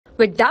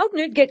With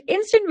Doubtnut, get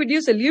instant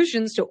video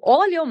solutions to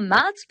all your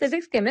maths,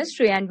 physics,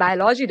 chemistry, and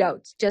biology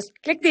doubts. Just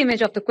click the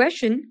image of the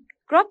question,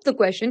 crop the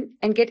question,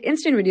 and get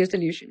instant video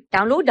solution.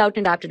 Download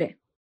Doubtnut app today.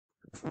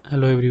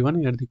 Hello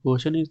everyone, here the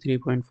question is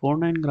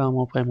 3.49 gram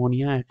of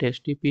ammonia at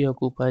STP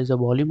occupies a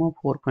volume of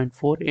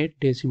 4.48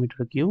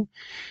 decimeter cube.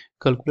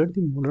 Calculate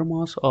the molar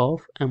mass of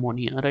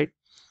ammonia, right?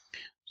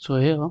 So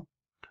here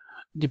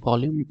the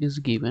volume is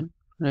given,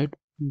 right?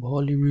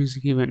 Volume is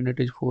given, that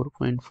is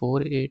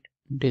 4.48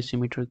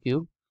 decimeter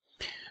cube.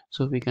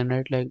 So we can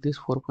write like this,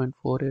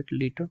 4.48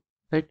 liter,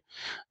 right?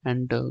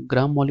 And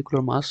gram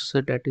molecular mass,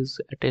 that is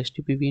at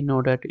STP we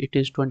know that it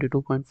is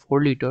 22.4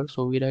 liter.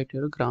 So we write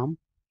here gram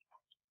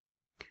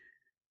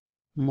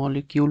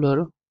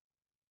molecular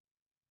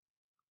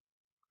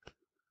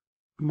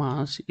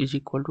mass is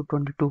equal to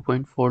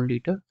 22.4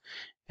 liter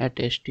at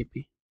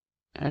STP.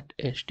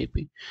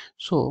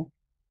 So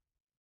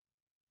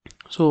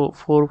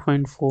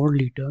 4.4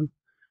 liter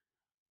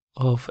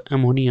of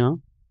ammonia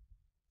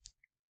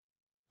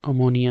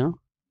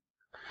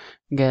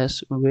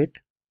gas weight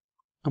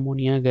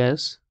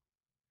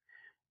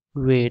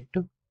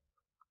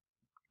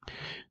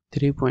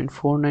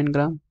 3.49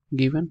 gram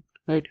given,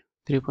 right?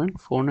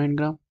 3.49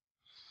 gram.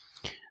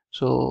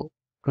 So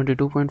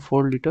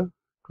 22.4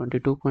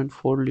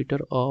 liter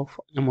of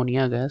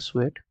ammonia gas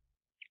weight,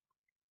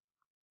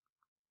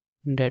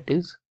 that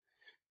is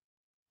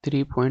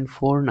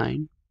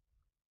 3.49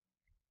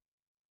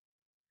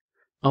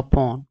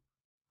 upon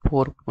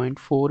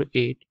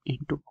 4.48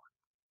 into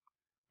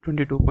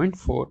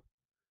 22.4.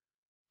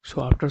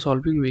 So after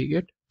solving we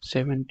get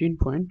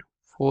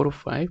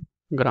 17.45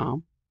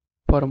 gram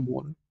per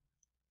mole.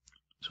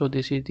 So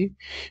this is the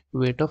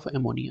weight of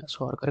ammonia.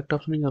 So our correct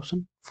option is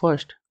option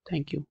first.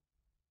 Thank you.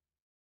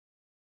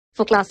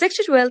 For class 6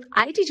 to 12,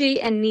 IIT JEE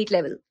and NEET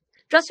level.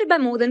 Trusted by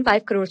more than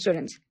 5 crore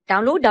students.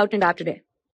 Download Doubtnut app today.